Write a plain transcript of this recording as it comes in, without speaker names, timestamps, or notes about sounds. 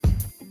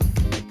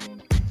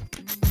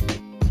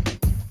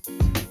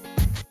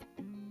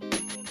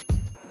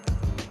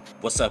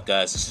What's up,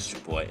 guys? This is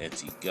your boy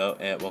NT Go,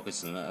 and welcome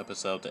to another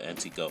episode of the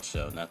NT Go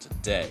Show. Now,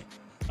 today,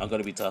 I'm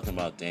going to be talking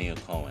about Danielle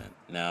Cohn.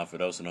 Now, for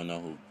those who don't know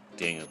who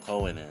Danielle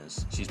Cohn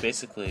is, she's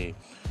basically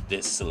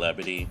this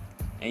celebrity,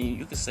 and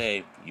you could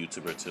say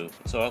YouTuber too.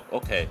 So,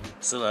 okay,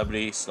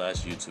 celebrity slash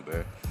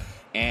YouTuber,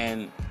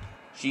 and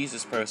she's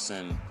this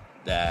person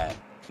that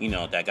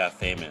that got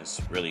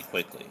famous really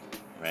quickly,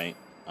 right?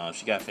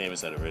 She got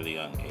famous at a really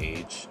young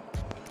age.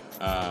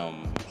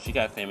 She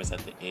got famous at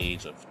the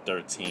age of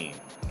 13.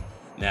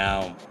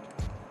 Now,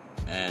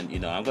 and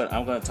I'm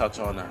gonna touch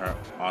on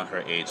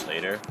her age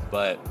later,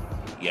 but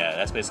yeah,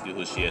 that's basically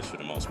who she is for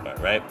the most part,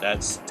 right?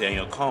 That's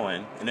Danielle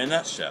Cohn in a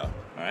nutshell.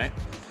 All right.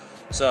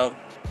 So,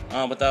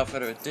 without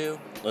further ado,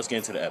 let's get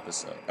into the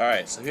episode. All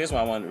right. So here's what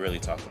I wanted to really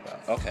talk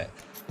about. Okay,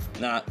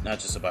 not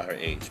just about her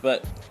age,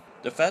 but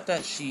the fact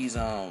that she's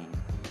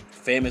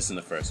famous in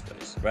the first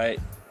place, right?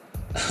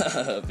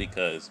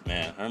 Because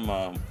man, her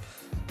mom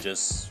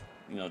just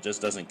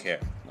doesn't care.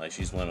 Like,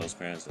 she's one of those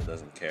parents that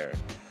doesn't care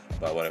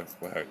about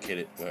what her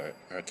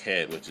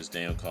kid, which is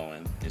Danielle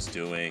Cohn, is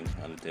doing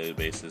on a daily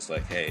basis.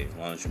 Like, hey, as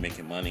long as you're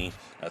making money,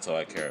 that's all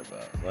I care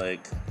about.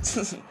 Like,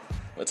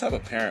 what type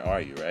of parent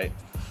are you, right?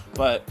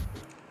 But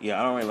yeah,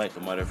 I don't really like the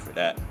mother for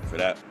that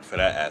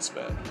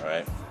aspect, all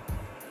right?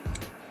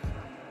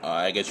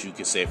 I guess you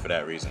could say for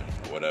that reason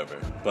or whatever.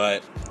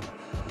 But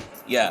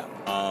yeah,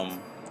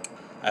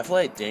 I feel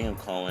like Danielle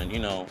Cohn,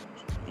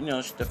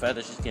 the fact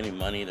that she's getting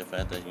money, the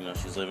fact that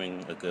she's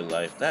living a good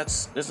life,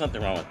 there's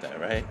nothing wrong with that,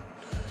 right?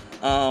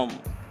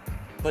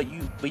 But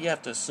you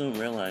have to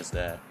realize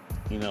that,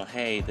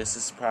 hey, this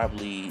is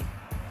probably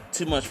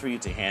too much for you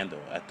to handle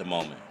at the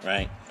moment,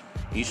 right?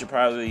 You should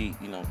probably,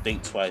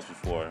 think twice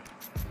before,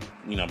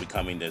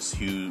 becoming this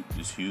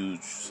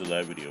huge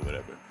celebrity or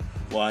whatever.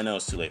 Well, I know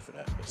it's too late for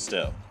that, but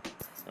still,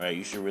 right?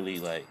 You should really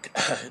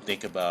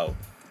think about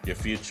your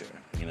future.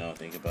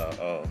 Think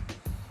about,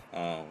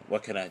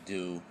 what can I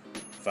do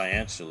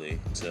financially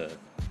to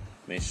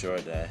make sure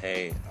that,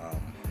 hey,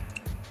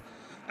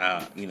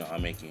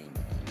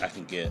 I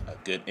can get a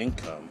good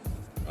income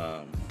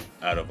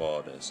out of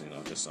all this,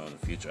 just so in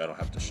the future I don't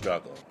have to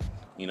struggle.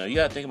 You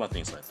gotta think about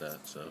things like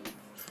that. So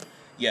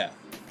yeah,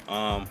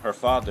 her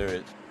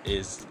father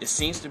it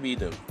seems to be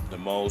the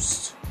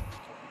most.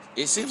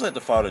 It seems like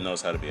the father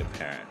knows how to be a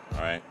parent.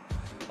 All right,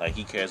 like,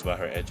 he cares about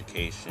her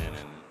education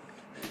and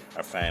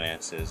her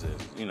finances,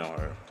 and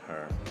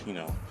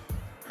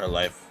her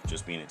life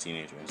just being a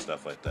teenager and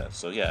stuff like that.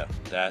 So yeah,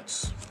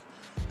 that's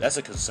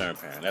a concerned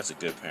parent. That's a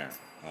good parent.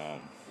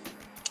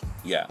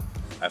 Yeah,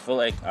 I feel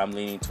like I'm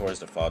leaning towards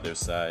the father's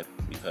side,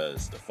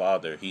 because the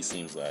father, he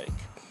seems like,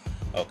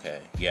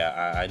 okay,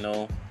 yeah, I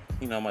know,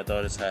 my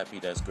daughter's happy,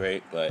 that's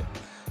great, but,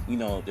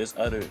 there's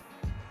other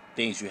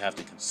things you have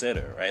to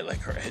consider, right? Like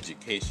her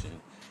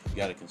education, you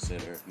got to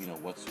consider,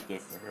 what's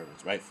good for her,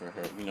 what's right for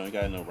her, you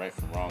got to know right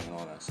from wrong and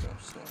all that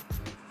stuff. So,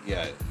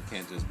 yeah, you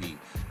can't just be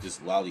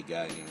just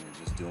lollygagging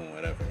and just doing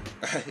whatever,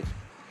 right?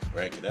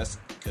 Right? Because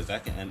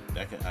that can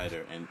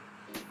either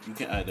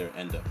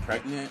end up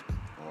pregnant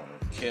or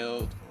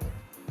killed, or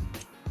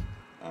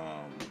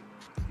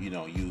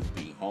you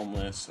be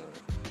homeless or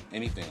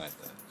anything like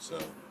that. So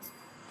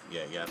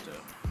yeah, you have to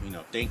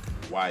think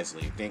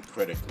wisely, think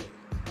critically,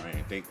 right?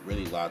 And think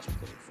really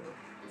logically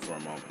for a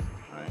moment,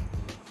 right?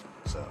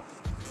 So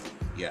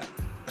yeah,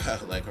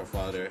 like, her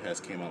father has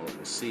came out with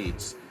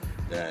receipts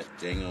that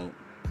Danielle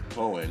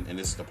Cohn, and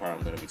this is the part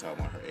I'm going to be talking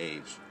about her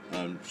age.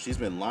 She's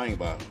been lying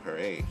about her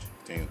age,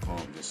 Danielle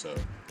Cohn, just so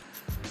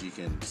she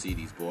can see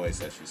these boys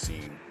that she's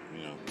seeing,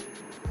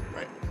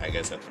 right, I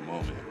guess at the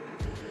moment.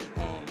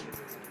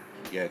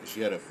 Yeah, 'cause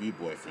she had a few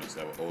boyfriends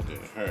that were older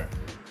than her.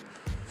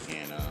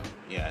 And,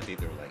 yeah, I think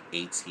they were like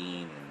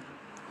 18 and,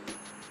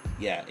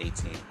 yeah,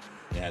 18.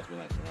 They had to be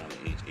like around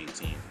the age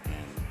 18.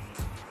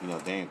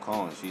 And, Danielle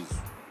Cohn, she's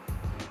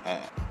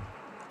at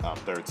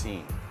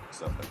 13,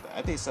 stuff like that.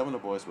 I think some of the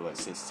boys were like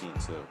 16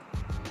 too,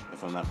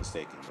 if I'm not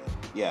mistaken. But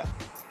yeah,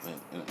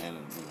 and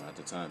at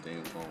the time,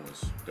 Danielle Cohn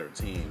was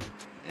 13,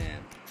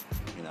 and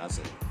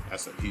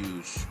that's a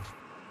huge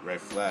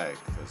red flag,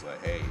 because,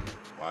 like, hey,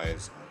 why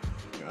is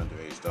your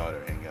underage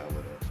daughter hanging out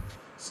with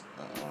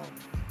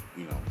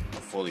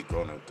a fully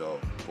grown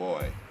adult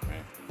boy,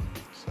 right?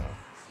 So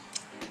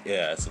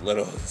yeah, it's a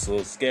little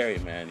scary,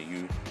 man.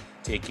 You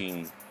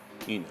taking,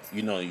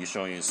 you're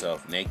showing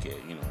yourself naked,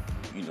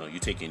 you're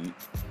taking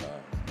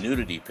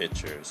nudity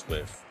pictures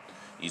with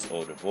these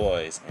older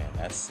boys, and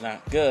that's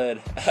not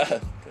good,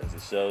 because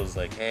it shows,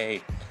 like,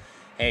 hey,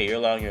 you're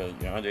allowing your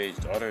underage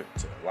daughter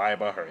to lie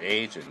about her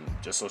age, and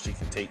just so she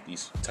can take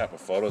these type of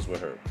photos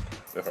with her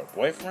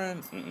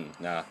boyfriend.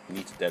 Nah, you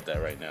need to dead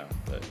that right now.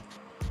 But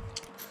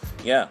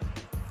yeah,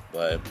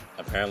 but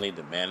apparently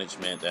the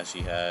management that she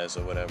has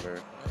or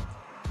whatever,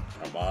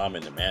 like her mom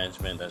and the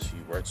management that she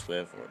works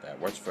with or that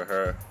works for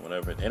her,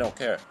 whatever, they don't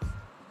care,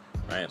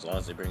 right? As long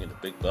as they bring in the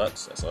big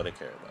bucks, that's all they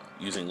care about.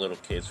 Using little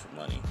kids for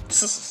money.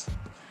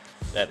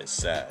 That is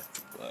sad,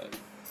 but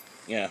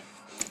yeah.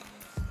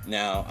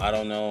 Now, I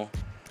don't know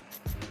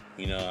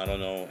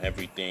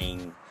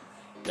everything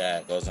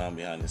that goes on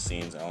behind the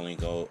scenes. I only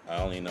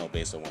know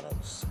based on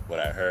what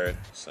I heard.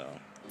 So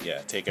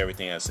yeah, take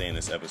everything I say in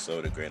this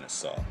episode with a grain of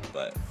salt.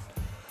 But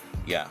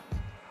yeah,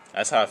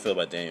 that's how I feel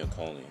about Danielle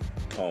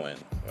Cohen,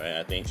 right?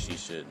 I think she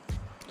should,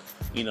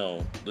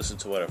 listen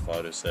to what her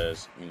father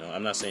says.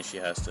 I'm not saying she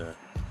has to,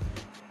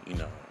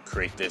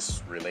 create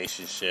this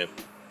relationship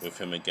with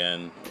him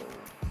again,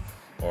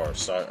 or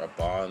start a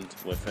bond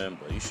with him,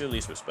 but you should at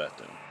least respect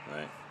him,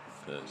 right?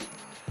 Because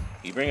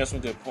he brings up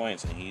some good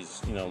points, and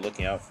he's,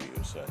 looking out for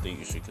you. So I think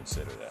you should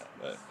consider that.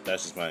 But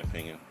that's just my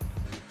opinion.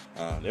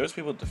 There was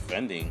people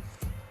defending,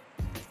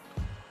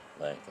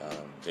 like,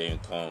 Danielle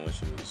Cohn when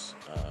she was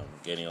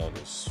getting all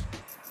this,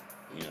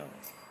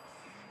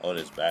 all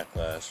this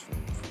backlash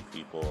from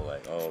people,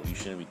 like, oh, you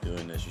shouldn't be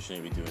doing this, you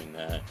shouldn't be doing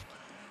that.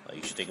 Like,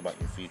 you should think about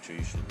your future.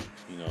 You should,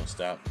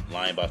 stop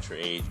lying about your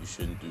age. You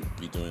shouldn't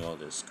be doing all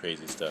this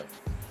crazy stuff,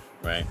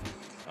 right?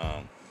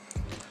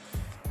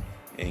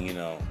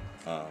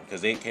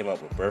 Because they came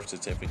up with birth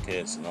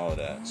certificates and all of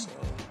that. So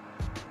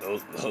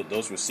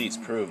those receipts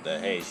prove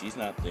that, hey, she's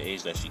not the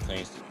age that she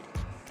claims to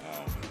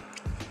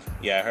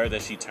be. I heard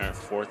that she turned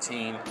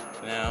 14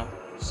 now.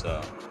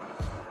 So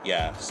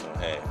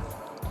hey,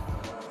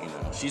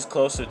 she's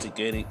closer to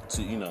getting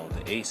to,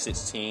 the age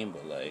 16,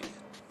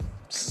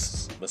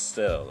 but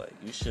still, like,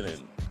 you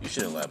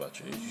shouldn't lie about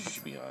your age. You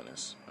should be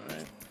honest, all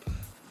right?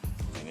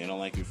 And they don't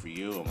like you for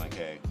you. I'm like,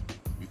 hey,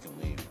 you can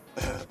leave.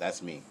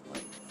 That's me.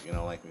 Like, if you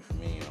don't like me for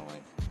me, you don't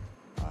like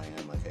I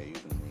am. Like, hey, you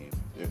can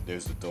leave.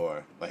 There's the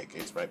door. Like,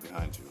 it's right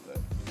behind you.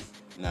 But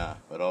nah.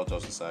 But all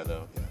jokes aside,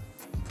 though, yeah.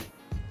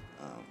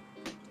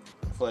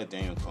 I feel like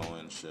Danielle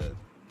Cohen should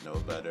know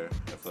better.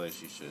 I feel like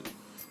she should,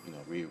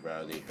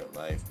 reevaluate her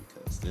life,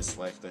 because this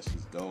life that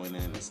she's going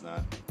in is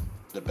not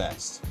the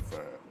best for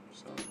her.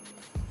 So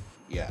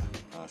yeah,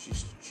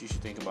 she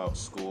should think about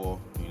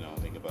school.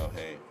 Think about,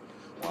 hey,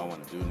 what I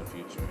want to do in the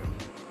future,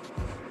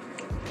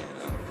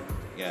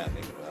 and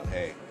think about,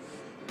 hey,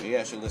 maybe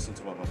I should listen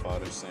to what my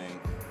father's saying.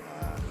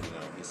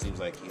 He seems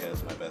like he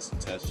has my best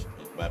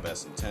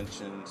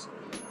intentions.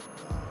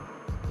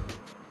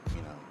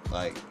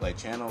 Like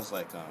channels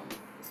like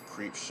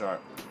Creep Show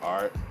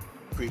Art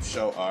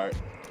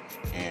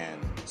and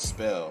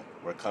Spill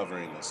were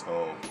covering this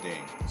whole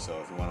thing. So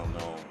if you want to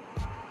know,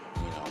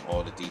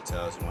 all the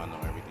details, you want to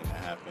know everything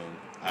that happened,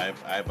 I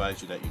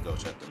advise you that you go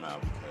check them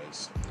out,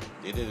 because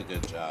they did a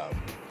good job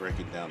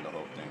breaking down the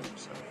whole thing.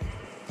 So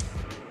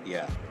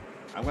yeah,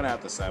 I'm gonna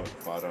have to side with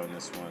the father on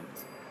this one.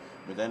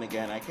 But then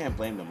again, I can't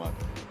blame the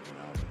mother,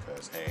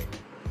 because hey,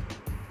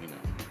 we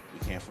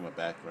came from a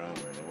background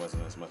where there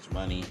wasn't as much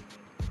money.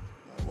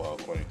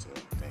 According to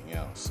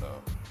Danielle,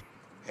 so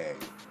hey,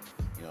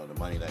 the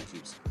money that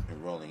keeps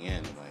rolling in,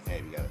 I'm like,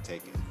 hey, we gotta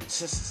take it.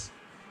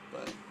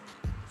 But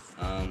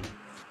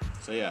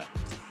so yeah,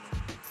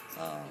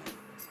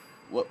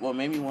 what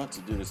made me want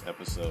to do this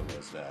episode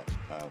was that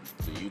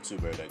the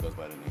YouTuber that goes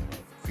by the name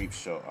of Creep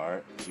Show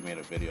Art, she made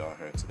a video on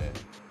her today.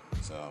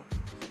 So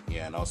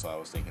yeah, and also I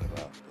was thinking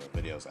about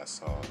the videos I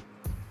saw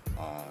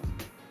on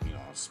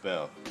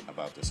Spell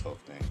about this whole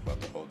thing,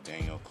 about the whole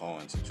Danielle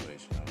Cohn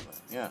situation. I was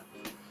like, yeah,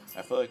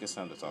 I feel like it's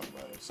time to talk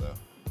about it. So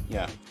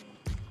yeah,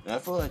 and I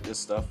feel like this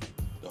stuff,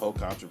 the whole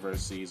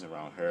controversies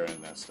around her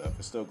and that stuff,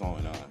 is still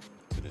going on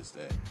to this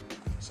day.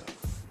 So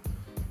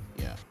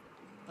yeah.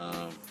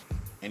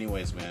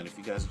 Anyways, man, if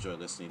you guys enjoy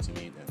listening to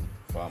me, then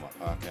follow my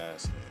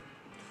podcast.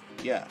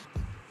 And yeah.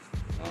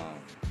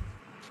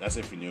 That's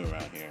it for you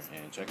around here.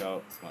 And check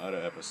out my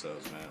other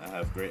episodes, man. I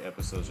have great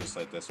episodes just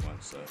like this one.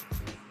 So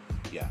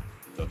yeah,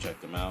 go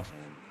check them out.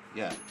 And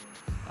yeah,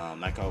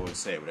 like I always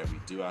say, whatever you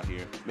do out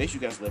here, make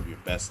sure you guys live your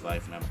best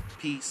life. And I'm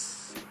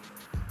peace.